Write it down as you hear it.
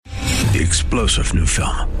The explosive new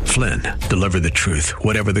film, Flynn, deliver the truth,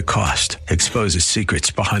 whatever the cost. Exposes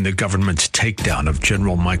secrets behind the government's takedown of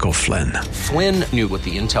General Michael Flynn. Flynn knew what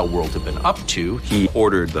the intel world had been up to. He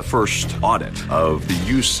ordered the first audit of the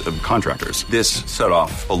use of contractors. This set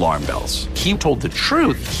off alarm bells. He told the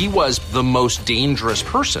truth. He was the most dangerous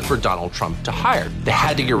person for Donald Trump to hire. They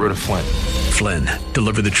had to get rid of Flynn. Flynn,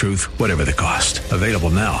 deliver the truth, whatever the cost. Available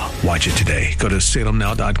now. Watch it today. Go to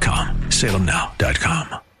salemnow.com.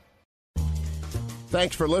 salemnow.com.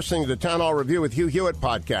 Thanks for listening to the Town Hall Review with Hugh Hewitt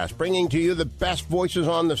podcast, bringing to you the best voices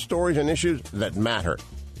on the stories and issues that matter.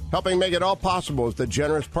 Helping make it all possible is the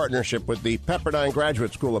generous partnership with the Pepperdine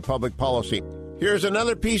Graduate School of Public Policy. Here's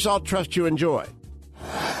another piece I'll trust you enjoy.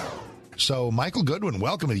 So, Michael Goodwin,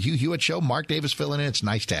 welcome to the Hugh Hewitt Show. Mark Davis filling in. It's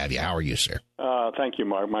nice to have you. How are you, sir? Thank you,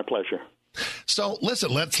 Mark. My pleasure. So,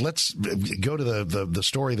 listen, let's go to the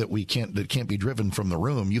story that can't be driven from the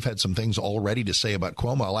room. You've had some things already to say about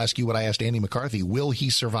Cuomo. I'll ask you what I asked Andy McCarthy. Will he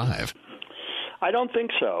survive? I don't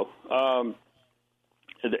think so.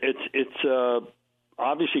 It's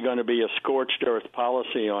obviously going to be a scorched earth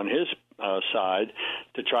policy on his side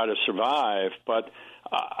to try to survive, but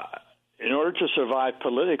in order to survive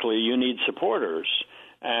politically, you need supporters.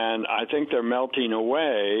 And I think they're melting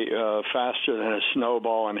away faster than a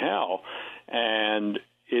snowball in hell. And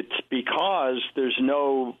it's because there's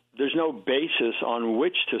no basis on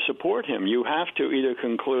which to support him. You have to either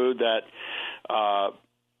conclude that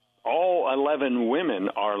all 11 women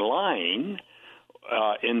are lying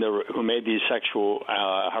who made these sexual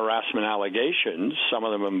harassment allegations, some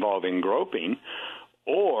of them involving groping,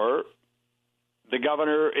 or the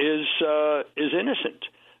governor is innocent.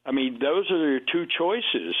 I mean, those are your two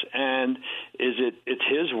choices, and it's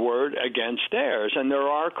his word against theirs. And there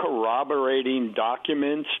are corroborating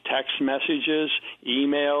documents, text messages,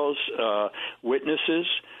 emails, witnesses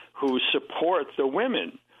who support the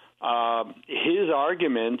women. His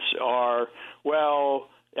arguments are, well,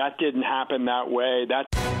 that didn't happen that way.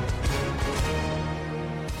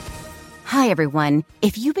 Hi, everyone.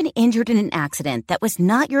 If you've been injured in an accident that was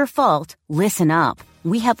not your fault, listen up.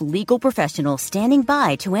 We have legal professionals standing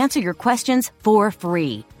by to answer your questions for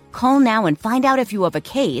free. Call now and find out if you have a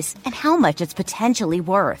case and how much it's potentially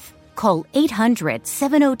worth. Call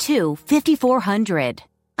 800-702-5400.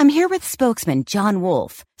 I'm here with spokesman John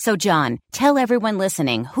Wolf. So, John, tell everyone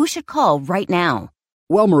listening who should call right now.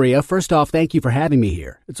 Well, Maria, first off, thank you for having me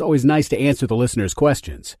here. It's always nice to answer the listeners'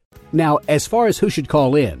 questions. Now, as far as who should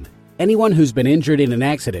call in, anyone who's been injured in an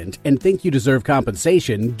accident and think you deserve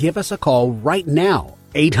compensation, give us a call right now.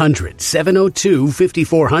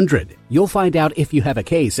 800-702-5400. You'll find out if you have a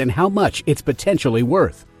case and how much it's potentially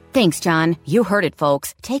worth. Thanks, John. You heard it,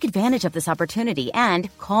 folks. Take advantage of this opportunity and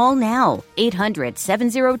call now.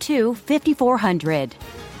 800-702-5400.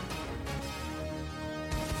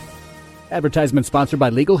 Advertisement sponsored by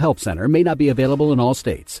Legal Help Center. May not be available in all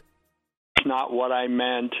states. Not what I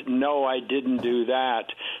meant. No, I didn't do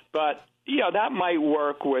that. But, that might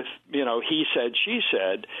work with, he said, she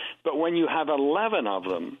said. But when you have 11 of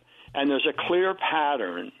them and there's a clear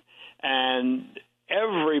pattern and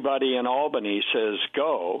everybody in Albany says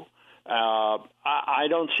go, I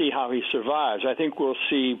don't see how he survives. I think we'll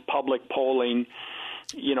see public polling.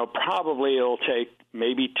 Probably it'll take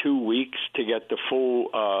maybe 2 weeks to get the full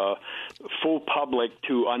public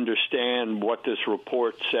to understand what this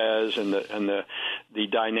report says and the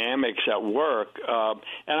dynamics at work.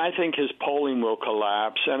 And I think his polling will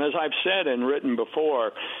collapse. And as I've said and written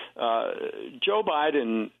before, Joe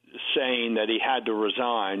Biden saying that he had to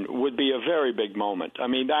resign would be a very big moment. I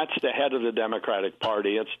mean, that's the head of the Democratic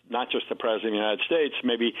Party. It's not just the President of the United States.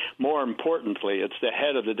 Maybe more importantly, it's the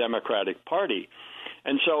head of the Democratic Party.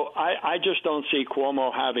 And so I just don't see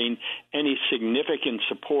Cuomo having any significant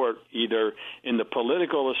support either in the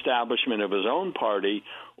political establishment of his own party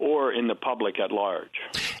or in the public at large.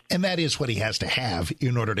 And that is what he has to have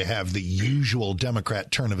in order to have the usual Democrat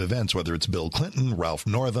turn of events, whether it's Bill Clinton, Ralph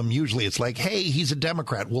Northam. Usually it's like, hey, he's a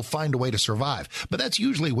Democrat. We'll find a way to survive. But that's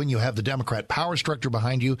usually when you have the Democrat power structure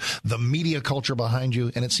behind you, the media culture behind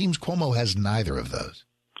you. And it seems Cuomo has neither of those.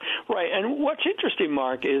 Right. And what's interesting,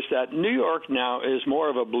 Mark, is that New York now is more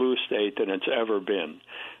of a blue state than it's ever been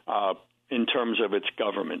in terms of its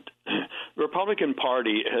government. The Republican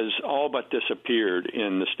Party has all but disappeared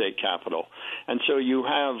in the state capitol. And so you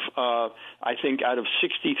have, I think, out of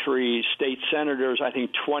 63 state senators, I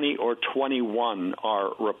think 20 or 21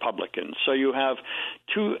 are Republicans. So you have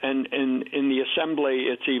two, and in the assembly,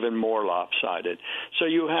 it's even more lopsided. So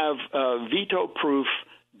you have veto-proof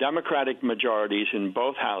Democratic majorities in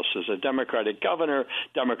both houses, a Democratic governor,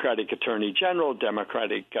 Democratic attorney general,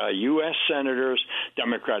 Democratic U.S. senators,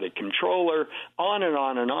 Democratic controller, on and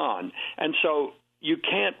on and on. And so you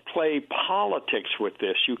can't play politics with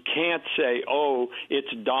this. You can't say, oh,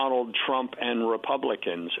 it's Donald Trump and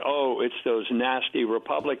Republicans. Oh, it's those nasty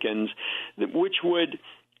Republicans, which would,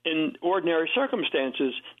 in ordinary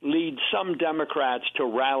circumstances, lead some Democrats to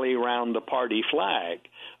rally around the party flag.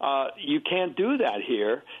 You can't do that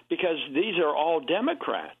here because these are all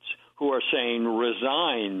Democrats who are saying,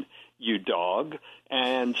 resign, you dog.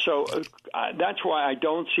 And so that's why I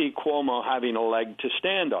don't see Cuomo having a leg to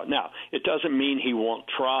stand on. Now, it doesn't mean he won't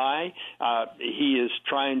try. He is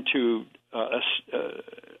trying to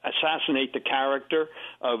assassinate the character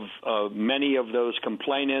of many of those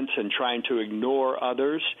complainants and trying to ignore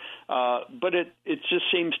others. But it just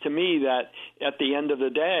seems to me that at the end of the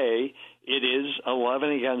day, it is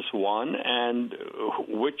 11 against 1, and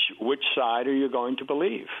which side are you going to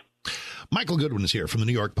believe? Michael Goodwin is here from the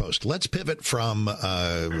New York Post. Let's pivot from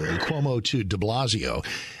Cuomo to de Blasio.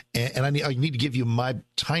 And I need to give you my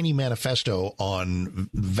tiny manifesto on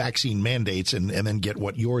vaccine mandates and then get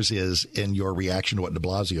what yours is in your reaction to what de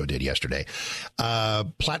Blasio did yesterday.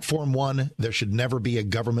 Platform one, there should never be a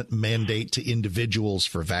government mandate to individuals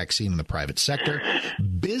for vaccine in the private sector.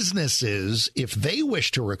 Businesses, if they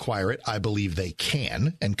wish to require it, I believe they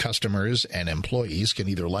can, and customers and employees can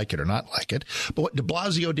either like it or not like it. But what de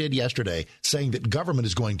Blasio did yesterday, saying that government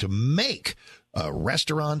is going to make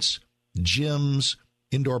restaurants, gyms,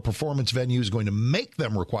 indoor performance venues, going to make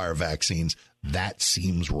them require vaccines, that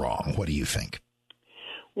seems wrong. What do you think?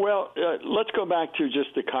 Well, let's go back to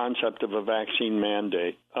just the concept of a vaccine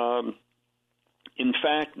mandate. In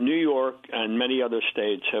fact, New York and many other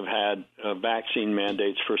states have had vaccine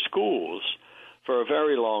mandates for schools for a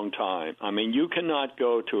very long time. I mean, you cannot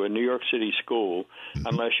go to a New York City school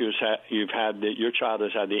unless your child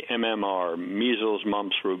has had the MMR, measles,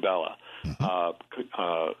 mumps, rubella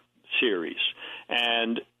series.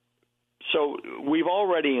 And so we've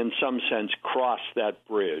already, in some sense, crossed that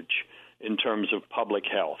bridge in terms of public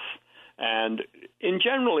health. And in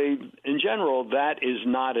general, that is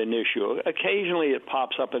not an issue. Occasionally it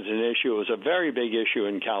pops up as an issue. It was a very big issue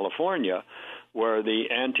in California where the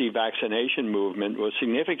anti-vaccination movement was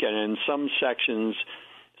significant. In some sections,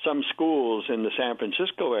 some schools in the San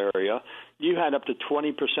Francisco area, you had up to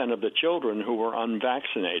 20% of the children who were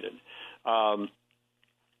unvaccinated.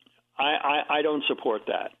 I don't support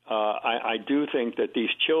that. I do think that these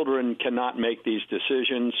children cannot make these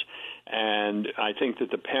decisions, and I think that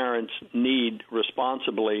the parents need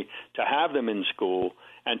responsibly to have them in school,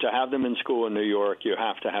 and to have them in school in New York, you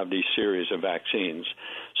have to have these series of vaccines.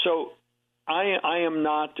 So I am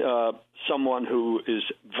not someone who is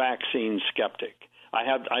vaccine skeptic.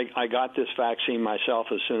 I got this vaccine myself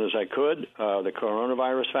as soon as I could, the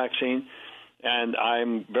coronavirus vaccine. And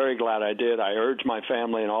I'm very glad I did. I urge my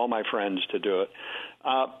family and all my friends to do it.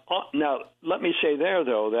 Now, let me say there,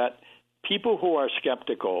 though, that people who are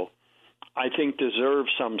skeptical, I think, deserve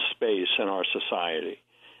some space in our society.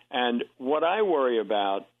 And what I worry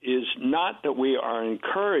about is not that we are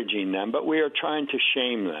encouraging them, but we are trying to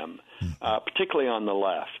shame them, particularly on the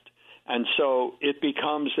left. And so it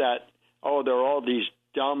becomes that, oh, there are all these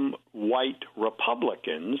dumb white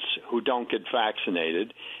Republicans who don't get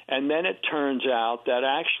vaccinated. And then it turns out that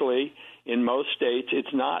actually in most states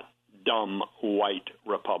it's not dumb white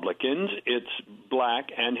Republicans, it's black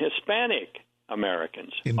and Hispanic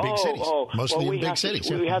Americans. In big cities. Mostly in big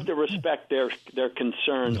cities. We have to respect their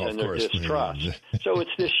concerns and their distrust. So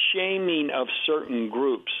it's this shaming of certain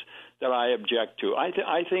groups that I object to.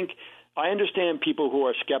 I think I understand people who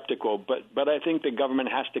are skeptical, but I think the government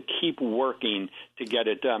has to keep working to get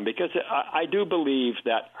it done, because I do believe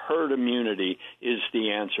that herd immunity is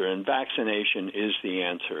the answer and vaccination is the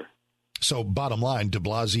answer. So bottom line, de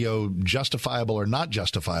Blasio, justifiable or not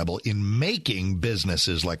justifiable in making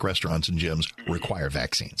businesses like restaurants and gyms require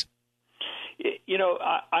vaccines? You know,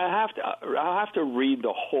 I have to read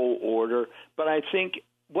the whole order, but I think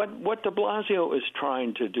what de Blasio is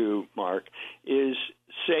trying to do, Mark, is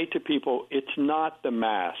say to people, it's not the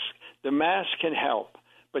mask. The mask can help,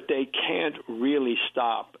 but they can't really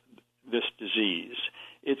stop this disease.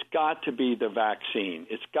 It's got to be the vaccine.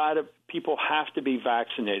 People have to be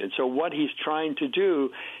vaccinated. So what he's trying to do,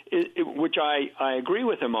 which I agree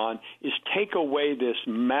with him on, is take away this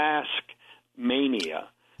mask mania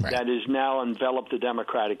that is now enveloped the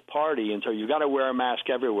Democratic Party, and so you've got to wear a mask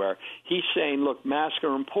everywhere. He's saying, look, masks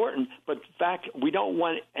are important, but in fact, we don't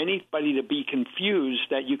want anybody to be confused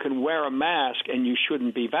that you can wear a mask and you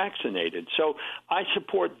shouldn't be vaccinated. So I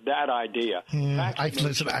support that idea.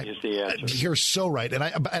 Vaccination is the answer. You're so right, and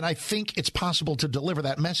I think it's possible to deliver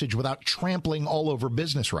that message without trampling all over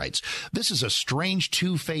business rights. This is a strange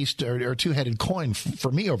two-faced or two-headed coin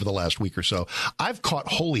for me over the last week or so. I've caught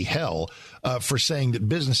holy hell for saying that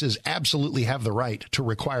businesses absolutely have the right to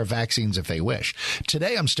require vaccines if they wish.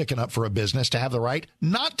 Today, I'm sticking up for a business to have the right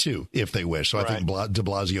not to if they wish. So I think de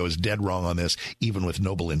Blasio is dead wrong on this, even with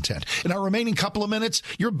noble intent. In our remaining couple of minutes,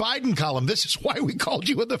 your Biden column. This is why we called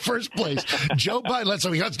you in the first place. Joe Biden,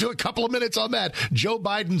 let's do a couple of minutes on that. Joe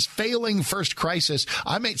Biden's failing first crisis.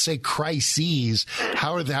 I might say crises.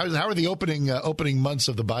 How are the opening months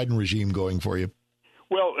of the Biden regime going for you?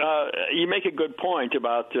 Well, you make a good point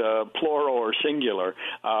about plural or singular.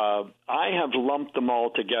 I have lumped them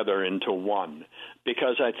all together into one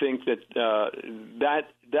because I think that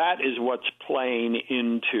that is what's playing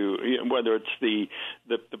into, whether it's the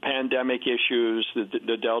pandemic issues,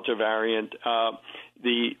 the Delta variant,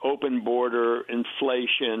 the open border,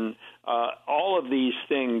 inflation, all of these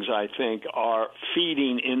things, I think, are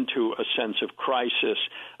feeding into a sense of crisis,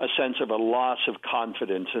 a sense of a loss of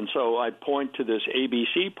confidence. And so I point to this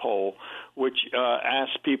ABC poll, which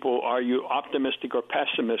asks people, are you optimistic or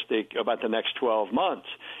pessimistic about the next 12 months?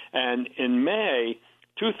 And in May,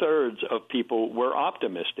 2/3 of people were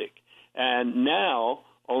optimistic. And now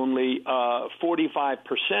only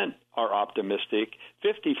 45% are optimistic,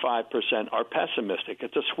 55% are pessimistic.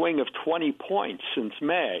 It's a swing of 20 points since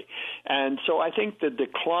May. And so I think the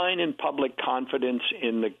decline in public confidence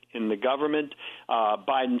in the government,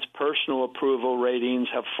 Biden's personal approval ratings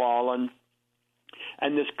have fallen.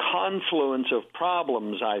 And this confluence of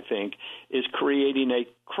problems, I think, is creating a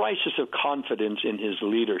crisis of confidence in his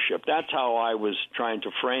leadership. That's how I was trying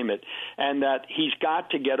to frame it, and that he's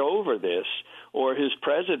got to get over this or his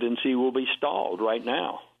presidency will be stalled right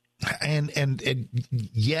now. And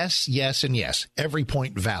yes, and yes, every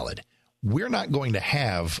point valid. We're not going to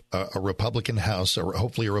have a Republican House or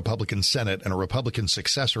hopefully a Republican Senate and a Republican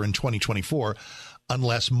successor in 2024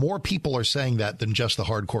 unless more people are saying that than just the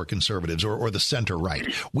hardcore conservatives or the center right.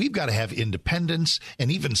 We've got to have independents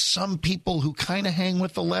and even some people who kind of hang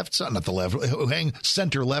with the left, not the left, who hang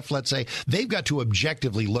center left, let's say. They've got to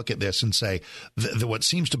objectively look at this and say what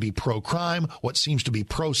seems to be pro-crime, what seems to be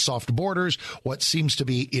pro-soft borders, what seems to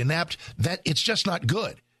be inept, that it's just not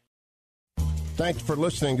good. Thanks for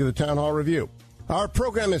listening to the Town Hall Review. Our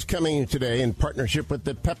program is coming today in partnership with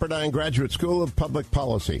the Pepperdine Graduate School of Public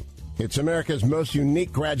Policy. It's America's most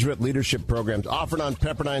unique graduate leadership programs offered on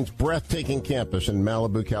Pepperdine's breathtaking campus in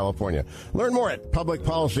Malibu, California. Learn more at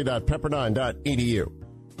publicpolicy.pepperdine.edu.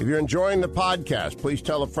 If you're enjoying the podcast, please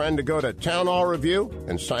tell a friend to go to Town Hall Review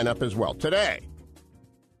and sign up as well today.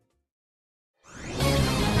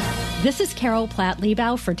 This is Carol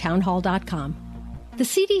Platt-Liebau for townhall.com. The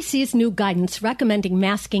CDC's new guidance recommending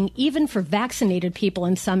masking even for vaccinated people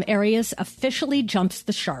in some areas officially jumps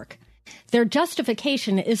the shark. Their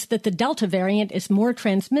justification is that the Delta variant is more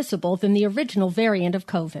transmissible than the original variant of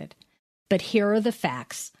COVID. But here are the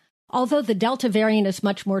facts. Although the Delta variant is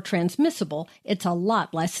much more transmissible, it's a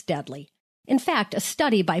lot less deadly. In fact, a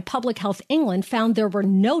study by Public Health England found there were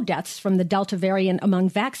no deaths from the Delta variant among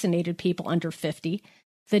vaccinated people under 50.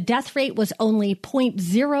 The death rate was only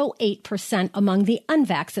 0.08% among the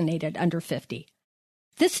unvaccinated under 50.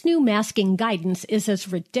 This new masking guidance is as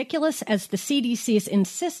ridiculous as the CDC's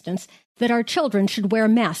insistence that our children should wear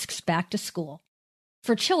masks back to school.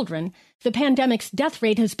 For children, the pandemic's death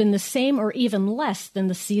rate has been the same or even less than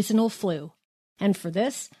the seasonal flu. And for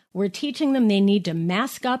this, we're teaching them they need to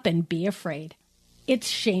mask up and be afraid. It's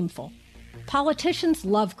shameful. Politicians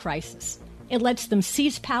love crisis. It lets them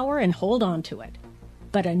seize power and hold on to it.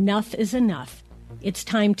 But enough is enough. It's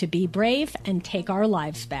time to be brave and take our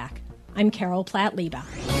lives back. I'm Carol Platt-Liebau.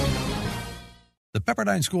 The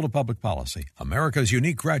Pepperdine School of Public Policy, America's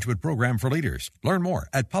unique graduate program for leaders. Learn more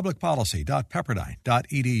at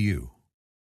publicpolicy.pepperdine.edu.